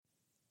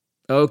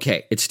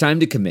Okay, it's time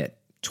to commit.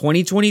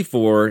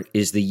 2024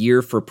 is the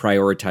year for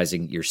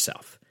prioritizing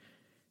yourself.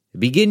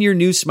 Begin your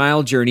new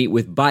smile journey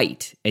with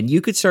Byte, and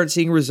you could start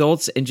seeing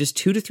results in just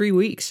 2 to 3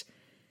 weeks.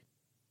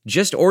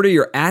 Just order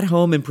your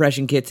at-home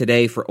impression kit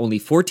today for only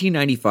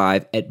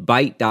 $14.95 at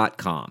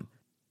Byte.com.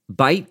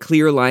 Byte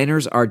clear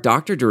liners are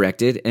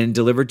doctor-directed and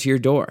delivered to your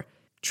door.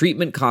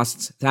 Treatment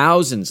costs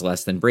thousands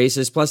less than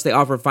braces, plus they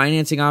offer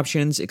financing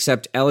options,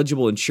 accept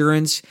eligible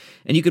insurance,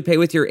 and you could pay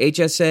with your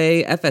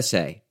HSA,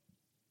 FSA.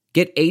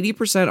 Get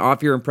 80%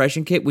 off your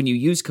impression kit when you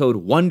use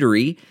code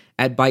WONDERY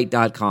at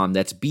Byte.com.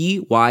 That's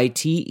BYTE.com.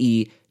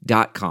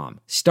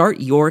 Start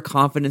your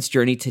confidence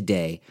journey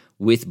today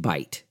with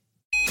Byte.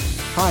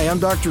 Hi, I'm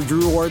Dr.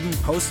 Drew Ordon,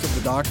 host of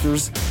The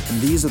Doctors, and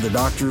these are the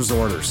doctor's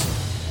orders.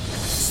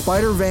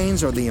 Spider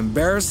veins are the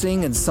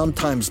embarrassing and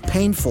sometimes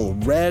painful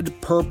red,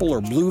 purple,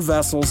 or blue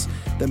vessels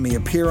that may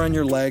appear on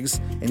your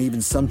legs and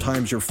even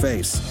sometimes your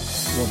face.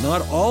 While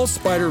not all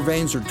spider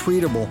veins are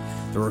treatable,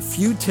 there are a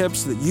few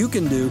tips that you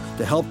can do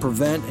to help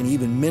prevent and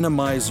even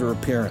minimize their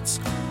appearance.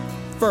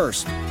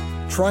 First,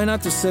 try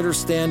not to sit or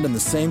stand in the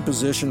same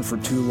position for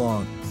too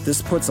long.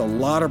 This puts a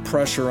lot of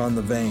pressure on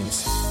the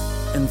veins.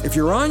 And if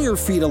you're on your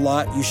feet a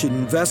lot, you should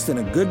invest in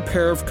a good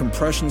pair of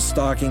compression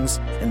stockings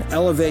and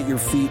elevate your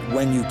feet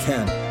when you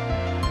can.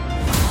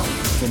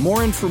 For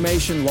more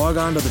information, log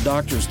on to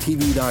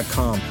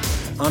thedoctorstv.com.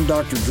 I'm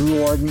Dr.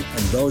 Drew Ordon,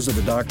 and those are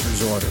the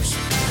doctor's orders.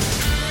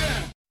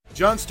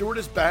 Jon Stewart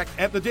is back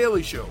at The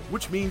Daily Show,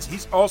 which means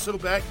he's also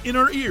back in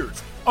our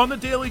ears on The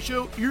Daily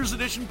Show Ears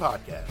Edition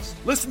podcast.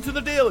 Listen to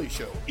The Daily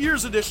Show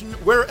Ears Edition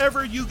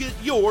wherever you get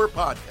your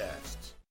podcast.